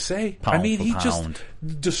have to say. Pound he for just pound.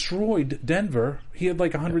 destroyed Denver. He had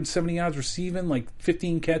 170 yards receiving,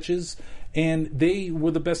 15 catches, and they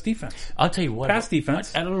were the best defense. I'll tell you what. Pass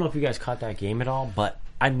defense. I don't know if you guys caught that game at all, but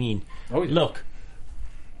yeah. Look,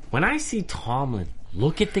 when I see Tomlin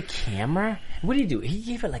look at the camera, what did he do? He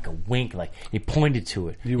gave it a wink, he pointed to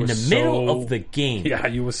it in the middle of the game. Yeah,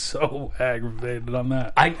 you were so aggravated on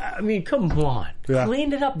that. I mean, come on. Yeah.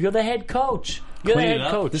 Clean it up. You're the head coach. You're the head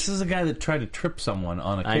coach. This is a guy that tried to trip someone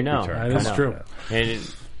on a kick I know. return. That is true.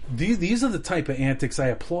 And These are the type of antics I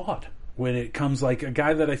applaud when it comes a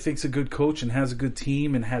guy that I think's a good coach and has a good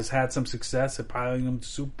team and has had some success at piloting them to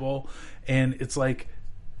Super Bowl, and it's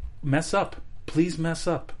mess up. Please mess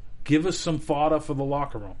up. Give us some fodder for the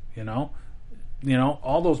locker room.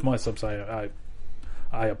 All those mess ups I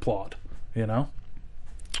applaud.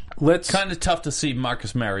 Let's Kind of tough to see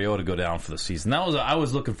Marcus Mariota go down for the season. I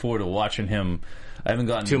was looking forward to watching him I haven't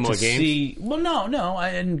gotten Two more to games? see. Well, no, I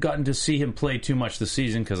hadn't gotten to see him play too much this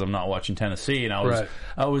season because I'm not watching Tennessee, and Right.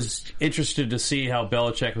 I was interested to see how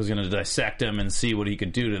Belichick was going to dissect him and see what he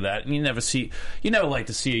could do to that. And you never like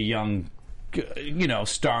to see a young,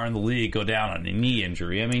 star in the league go down on a knee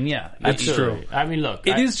injury. I mean, yeah, That's true. I mean, look,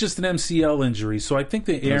 It is just an MCL injury, so I think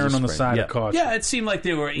they're erring on the side yeah. of caution. Yeah, it seemed like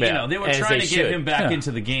they were, they were as trying they to get should. him back Yeah.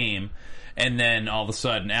 into the game, and then all of a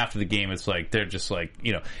sudden after the game, it's like they're just like,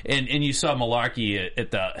 and you saw Malarkey at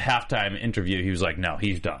the halftime interview. He was like, "No,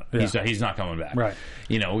 he's done. Yeah. He's not coming back." Right.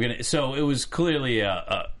 We're gonna. So it was clearly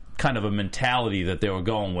a kind of a mentality that they were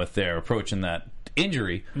going with their approaching that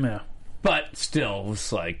injury. Yeah. But still, it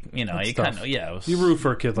was like, you tough. kind of, it was, You root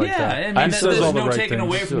for a kid like yeah, that. I mean, He says there's all the no right taking things.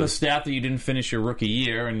 away from the stat that you didn't finish your rookie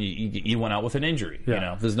year and you went out with an injury.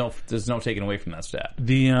 Yeah. There's no taking away from that stat. And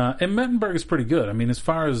Mettenberg is pretty good. I mean, as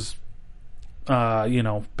far as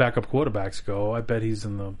backup quarterbacks go, I bet he's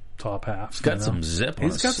in the top half. He's got some zip on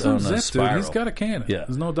He's got his- some on zip, his dude. He's spiral. got a cannon. Yeah.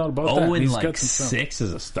 There's no doubt about that. 0 and He's like got some stuff. 6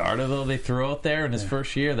 as a starter though they threw out there in his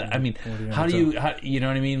first year. That I mean, What do you you know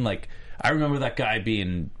what I mean? Like I remember that guy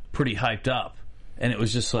being pretty hyped up, and it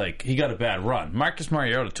was just like he got a bad run. Marcus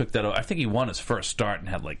Mariota took that. I think he won his first start and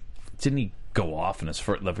had didn't he go off in his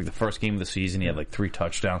first the first game of the season? He had 3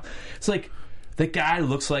 touchdowns. It's like. The guy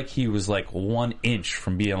looks like he was 1 inch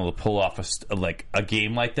from being able to pull off a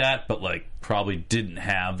game like that, but probably didn't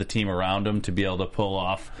have the team around him to be able to pull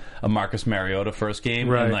off a Marcus Mariota first game,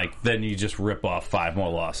 Right. and then you just rip off 5 more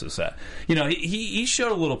losses. He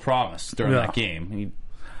showed a little promise during Yeah. that game.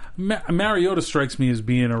 Mariota strikes me as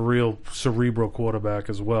being a real cerebral quarterback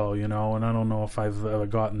as well, and I don't know if I've ever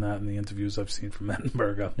gotten that in the interviews I've seen from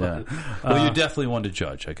Mettenberg. Yeah. Well, you're definitely one to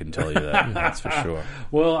judge. I can tell you that. That's for sure.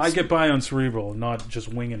 Well, I get by on cerebral, not just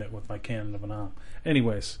winging it with my cannon of an arm.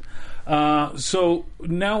 Anyways, so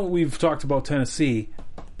now we've talked about Tennessee.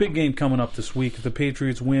 Big game coming up this week. If the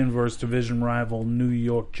Patriots win versus division rival New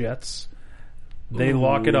York Jets, they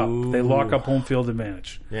lock it up. They lock up home field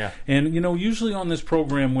advantage. Yeah. And, usually on this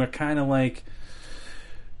program, we're kind of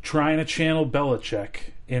trying to channel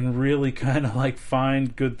Belichick and really kind of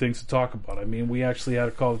find good things to talk about. I mean, we actually had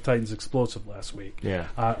to call the Titans explosive last week. Yeah.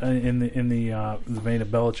 In the vein of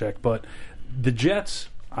Belichick. But the Jets,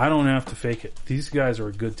 I don't have to fake it. These guys are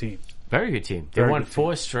a good team. Very good team. They Very won good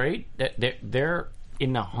 4 straight. They're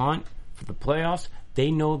in the hunt for the playoffs.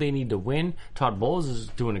 They know they need to win. Todd Bowles is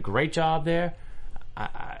doing a great job there.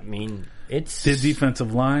 I mean, it's... Their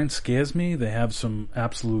defensive line scares me. They have some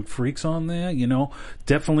absolute freaks on there,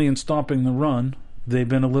 Definitely in stopping the run. They've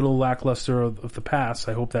been a little lackluster of the pass.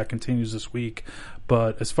 I hope that continues this week.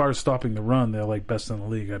 But as far as stopping the run, they're best in the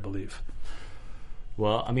league, I believe.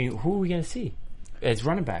 Well, I mean, who are we going to see as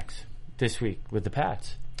running backs this week with the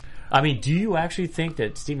Pats? I mean, do you actually think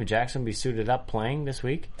that Steven Jackson will be suited up playing this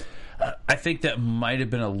week? I think that might have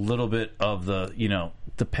been a little bit of the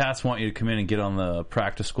Pats want you to come in and get on the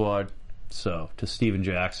practice squad. So to Steven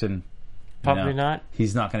Jackson, Probably not.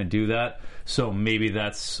 He's not going to do that. So maybe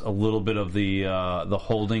that's a little bit of the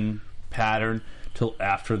holding pattern till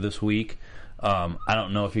after this week. I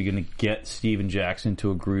don't know if you're going to get Steven Jackson to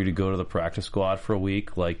agree to go to the practice squad for a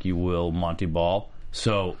week like you will Monty Ball.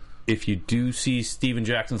 So if you do see Steven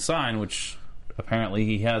Jackson sign, which apparently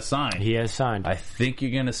he has signed, I think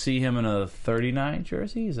you're going to see him in a 39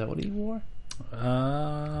 jersey. Is that what he wore?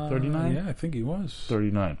 39? Yeah, I think he was.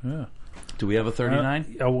 39. Yeah. Do we have a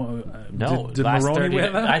 39? No. Did last Maroney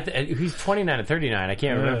 39 wear that? He's 29 and 39. I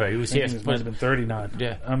can't remember. He was I here. think it might have been 39.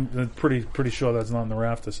 Yeah. I'm pretty sure that's not in the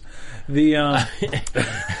rafters. The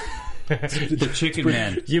The chicken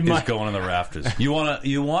man You is might- going in the rafters. You want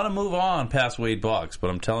to move on past Wade Boggs, but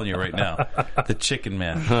I'm telling you right now, the chicken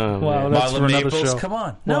man. wow, that's Marlon for another Maples, show. come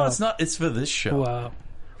on. No, Wow. it's not. It's for this show. Wow,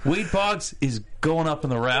 Wade Boggs is going up in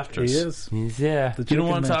the rafters. he is. He's there. The You don't chicken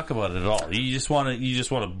want to man. talk about it at all. You just want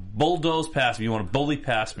to bulldoze past me. You want to bully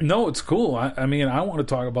past me. No, it's cool. I mean, I want to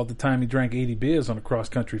talk about the time he drank 80 beers on a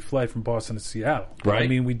cross-country flight from Boston to Seattle. Right. I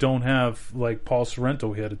mean, we don't have, Paul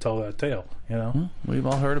Sorrento here to tell that tale, We've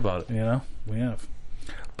all heard about it. We have.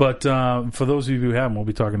 But for those of you who haven't, we'll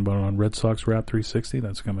be talking about it on Red Sox Wrap 360.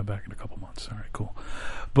 That's coming back in a couple months. All right, cool.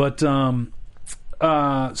 But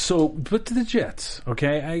but to the Jets,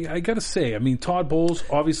 okay, I got to say, I mean, Todd Bowles,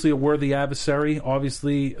 obviously a worthy adversary.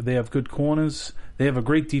 Obviously, they have good corners. They have a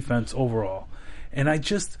great defense overall. And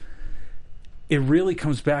it really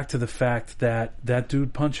comes back to the fact that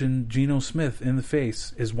dude punching Geno Smith in the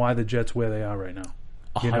face is why the Jets where they are right now.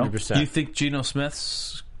 100%. Do you think Geno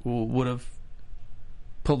Smith would have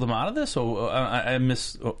pulled them out of this? Or I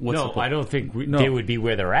miss. What's the No, point? I don't think they would be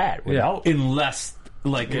where they're at without. Unless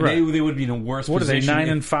Like Right. they would be in a worse What are they,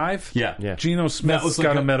 position. 9-5? Yeah. Yeah. Geno That Smith's was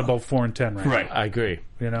got like him at about 4-10 right Right. I agree.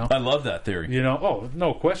 now, you know? I love that theory. You know, oh,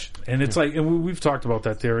 no question. And it's like, and we've talked about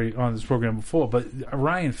that theory on this program before, but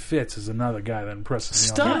Ryan Fitz is another guy that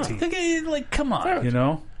impresses me on Stop. that team. Like, come on. You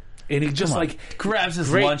know? And he just Come on. like grabs his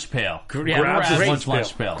Great- lunch pail. Yeah, grabs his great-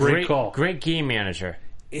 lunch pail. pail. Great call. Great game manager.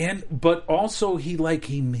 But also he'll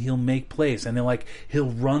make plays and then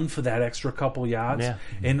he'll run for that extra couple yards. Yeah.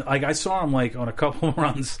 And I saw him on a couple of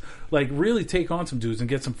runs really take on some dudes and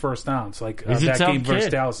get some first downs He's a that tough game versus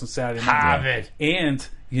kid. Dallas on Saturday night. Harvard. And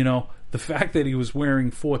the fact that he was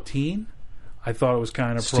wearing 14, I thought it was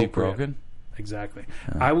kind of Steve appropriate. Brogan? Exactly.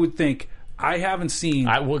 I would think I haven't seen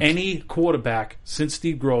any quarterback since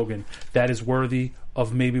Steve Grogan that is worthy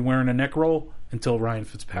of maybe wearing a neck roll until Ryan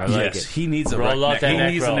Fitzpatrick. like Yes, it. he needs a Roll out neck. that He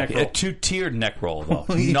neck needs roll. a neck roll. A two-tiered neck roll, though,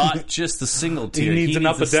 not just a single tier. needs an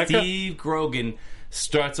a upper-decker? Steve Grogan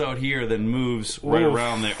starts out here, then moves right Oof.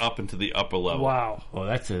 around there up into the upper level. Wow. Oh,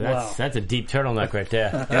 that's Wow. a deep turtleneck right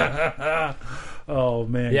there. Oh,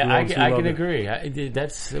 man. Yeah, I Gross, we can love it.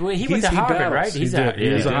 agree. He went to He Harvard, battles. right? He's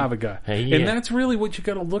a Harvard guy. And that's really what you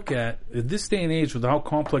got to look at. At this day and age, with how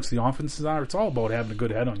complex the offenses are, it's all about having a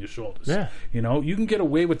good head on your shoulders. Yeah. You know, you can get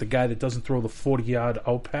away with the guy that doesn't throw the 40-yard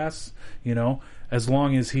out pass, as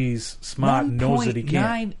long as he's smart and knows that he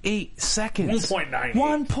can. 1.98 seconds. 1.98.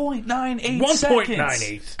 1.98 seconds.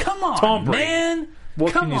 1.98. Come on, Tom Brady. man.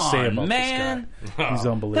 What Come can you say on, about man? this guy? He's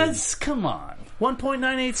unbelievable. Come on.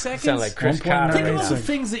 1.98 seconds? Sound like Chris 1.98 Carter. Think right about now. the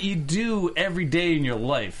things that you do every day in your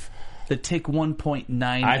life that take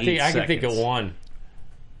 1.98 I think I seconds. can think of one.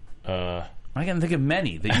 I can think of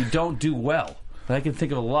many that you don't do well. But I can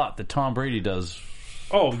think of a lot that Tom Brady does.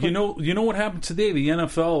 Oh, you know what happened today? The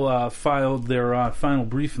NFL filed their final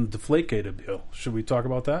brief in the Deflategate bill. Should we talk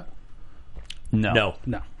about that? No.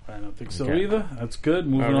 No, I don't think so Okay. either. That's good.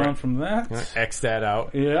 Moving All right. on from that. X that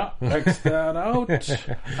out. Yeah, X that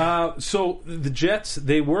out. So the Jets,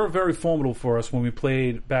 they were very formidable for us when we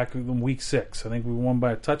played back in Week 6. I think we won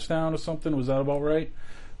by a touchdown or something. Was that about right?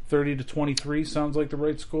 30-23 sounds like the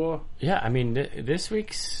right score. Yeah, I mean, this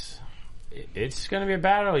week's it's going to be a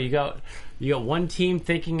battle. You got one team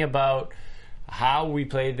thinking about how we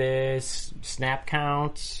play this, snap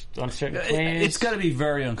counts on certain plays. It's got to be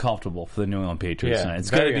very uncomfortable for the New England Patriots Yeah, tonight. It's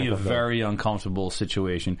got to very be a uncomfortable. very uncomfortable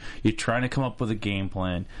situation. You're trying to come up with a game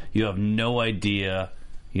plan. You have no idea.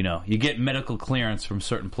 You get medical clearance from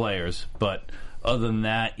certain players, but other than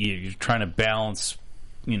that, you're trying to balance,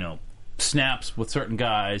 snaps with certain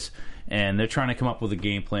guys, and they're trying to come up with a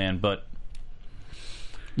game plan. But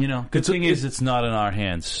good thing is it's not in our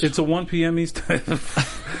hands. It's a 1 p.m. East.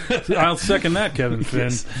 I'll second that, Kevin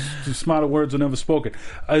Finn. Smarter words are never spoken.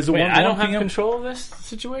 Is it Wait, 1 I don't have p.m.? control of this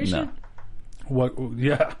situation. No. What?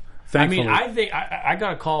 Yeah. I Thankfully. mean, I think I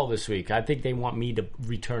got a call this week. I think they want me to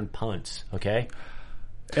return punts. Okay.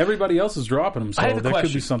 Everybody else is dropping them, so I have a that question.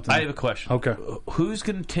 could be something. I have a question. Okay. Who's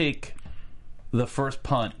going to take the first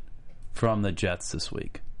punt from the Jets this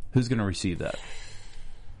week? Who's going to receive that?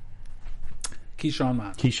 Keyshawn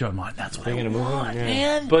Martin. Keyshawn Martin. That's what They're I gonna move want, him,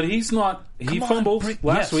 yeah. man. But he's not. He Come on, fumbled bring-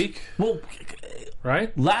 last yes. week, Well,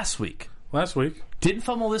 right? last week. Last week. Didn't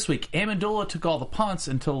fumble this week. Amendola took all the punts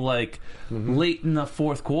until late in the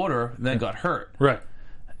fourth quarter, then got hurt. Right.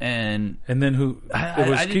 And And then who? It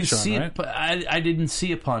was I didn't Keyshawn, see right? it, but I didn't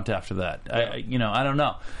see a punt after that. I don't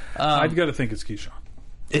know. I've got to think it's Keyshawn.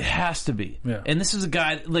 It has to be. Yeah. And this is a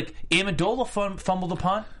guy like Amendola fumbled a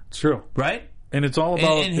punt, It's true. right? And it's all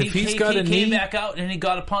about And if he's he got a came knee. back out and he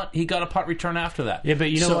got a punt. He got a punt return after that. Yeah, but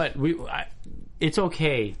you know So- what? It's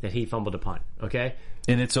okay that he fumbled a punt. Okay.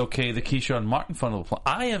 And it's okay the Keyshawn Martin fumbled a punt.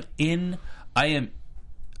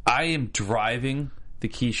 I am driving the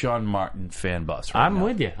Keyshawn Martin fan bus right I'm now.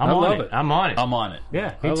 with you. I'm I on love it. it. I'm on it. I'm on it.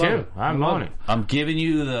 Yeah, I me love too. it. I'm I love on it. it. I'm giving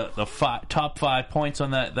you the top 5 points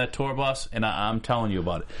on that tour bus, and I'm telling you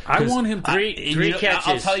about it. I 'Cause want him three I'll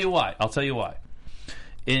catches. tell you why.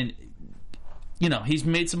 And he's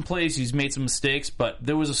made some plays, he's made some mistakes, but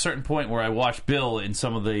there was a certain point where I watched Bill in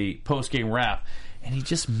some of the post game wrap, and he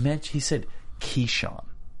said Keyshawn.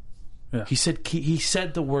 Yeah. He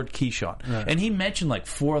said the word Keyshawn, and he mentioned like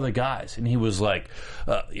 4 other guys, and he was like,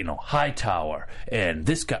 Hightower and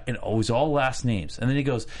this guy, and it was all last names. And then he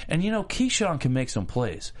goes, and Keyshawn can make some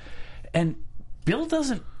plays, and Bill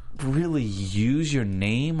doesn't really use your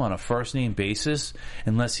name on a first name basis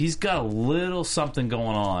unless he's got a little something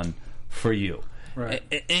going on for you. Right.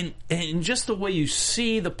 And just the way you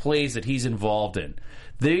see the plays that he's involved in,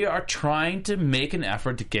 they are trying to make an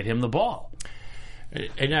effort to get him the ball.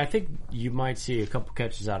 And I think you might see a couple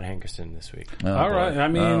catches out of Hankerson this week. All right. I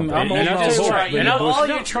mean, I'm And old I'm now. just Hope. trying, Really all push.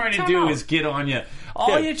 you're trying to time do out. is get on you.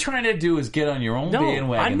 All you're trying to do is get on your own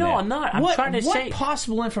bandwagon. I know, there. I'm not. I'm trying to say. What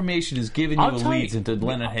possible information is giving you leads into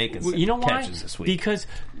Leonard Hakinson You know why? catches this week? Because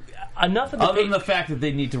enough of the Other than the fact that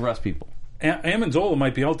they need to rest people. Amendola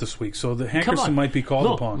might be out this week, so the Hankerson might be called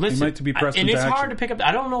upon. Listen, he might be pressed and into it's action. hard to pick up.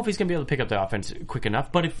 I don't know if he's going to be able to pick up the offense quick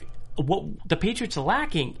enough. But if what the Patriots are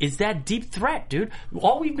lacking is that deep threat, dude.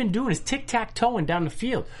 All we've been doing is tic-tac-toeing down the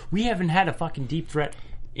field. We haven't had a fucking deep threat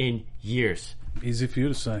in years. Easy for you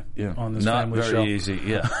to say on this Not family very show. easy,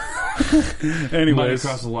 yeah. Anyways,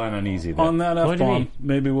 Across the line on easy there. on that What do you F-bomb, mean?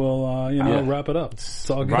 maybe we'll wrap it up. It's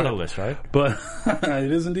all good. Rudderless, right? But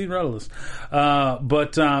it is indeed rudderless.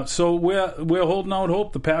 So we're holding out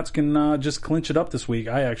hope the Pats can just clinch it up this week.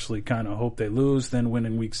 I actually kind of hope they lose, then win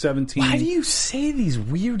in Week 17. Why do you say these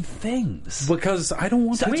weird things? Because I don't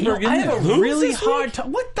want Pittsburgh in I there. have a really hard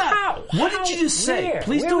time. What the? How? What did you just say? Where?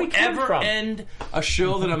 Please Where we don't come ever from? end a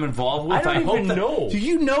show that I'm involved with. I don't hope even that, know. Do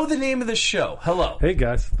you know the name of the show? Hello. Hey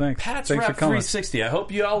guys, thanks. Pats Thanks for Rap coming. 360. I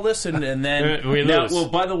hope you all listened, and then We Now, lose. well,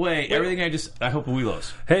 by the way, everything I hope we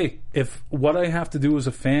lose. Hey, if what I have to do as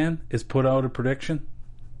a fan is put out a prediction,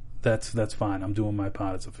 that's fine. I'm doing my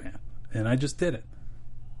part as a fan, and I just did it.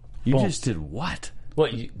 You Boom. just did what?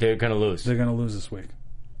 What? They're going to lose. They're going to lose this week.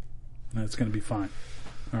 And it's going to be fine.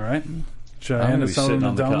 All right. Should I I'm hand going this to out be in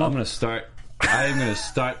sitting the on the. download? I'm going to start. I am going to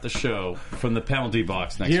start the show from the penalty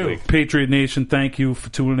box next week. Patriot Nation, thank you for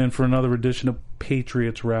tuning in for another edition of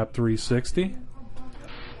Patriots Rap 360.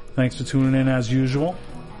 Thanks for tuning in as usual.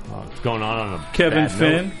 What's going on a Kevin bad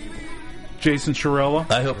Finn, note? Jason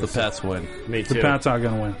Chirella. I hope the Pats win. Me too. The Pats are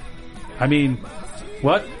going to win. I mean,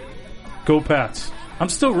 what? Go Pats. I'm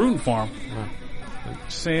still rooting for them.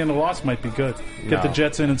 Just saying the loss might be good. Get the No.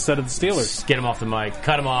 Jets in instead of the Steelers. Get him off the mic.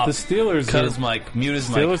 Cut him off. The Steelers Cut are, his mic. Mute his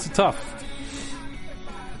mic. Steelers are tough.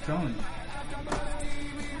 I'm telling you.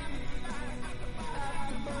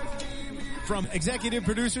 From executive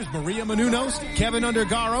producers Maria Menounos, Kevin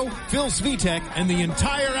Undergaro, Phil Svitek, and the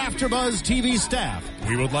entire AfterBuzz TV staff,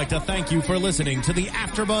 we would like to thank you for listening to the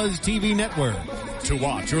AfterBuzz TV network. To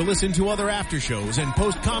watch or listen to other after shows and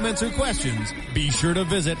post comments or questions, be sure to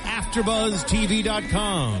visit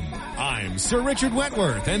AfterBuzzTV.com. I'm Sir Richard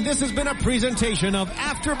Wentworth, and this has been a presentation of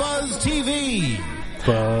AfterBuzz TV.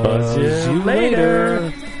 Buzz you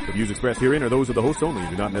later. The views expressed herein are those of the hosts only and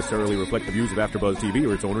do not necessarily reflect the views of AfterBuzz TV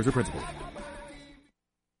or its owners or principals.